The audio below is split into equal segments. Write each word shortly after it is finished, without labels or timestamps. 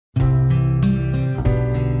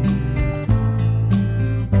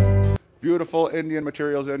beautiful Indian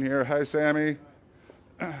materials in here. Hi, Sammy.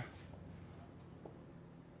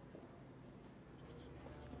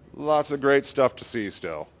 Lots of great stuff to see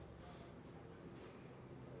still.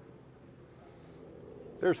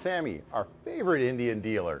 There's Sammy, our favorite Indian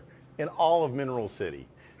dealer in all of Mineral City.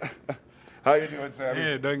 How you doing, Sammy?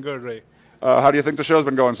 Hey, doing good, Ray. How do you think the show's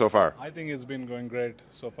been going so far? I think it's been going great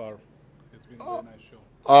so far. It's been a very nice show.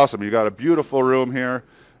 Awesome. You got a beautiful room here.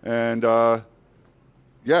 And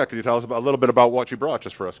yeah, can you tell us a little bit about what you brought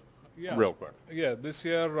just for us real quick? Yeah, this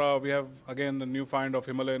year we have again the new find of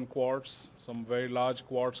Himalayan quartz, some very large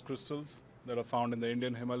quartz crystals that are found in the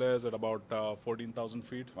Indian Himalayas at about 14,000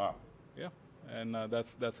 feet. Wow. Yeah, and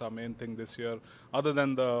that's our main thing this year. Other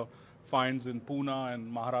than the finds in Pune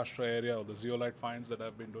and Maharashtra area, or the zeolite finds that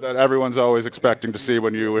I've been doing. That everyone's always expecting to see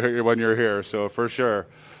when you're here, so for sure.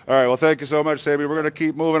 All right, well, thank you so much, Sammy. We're going to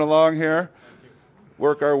keep moving along here,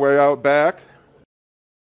 work our way out back.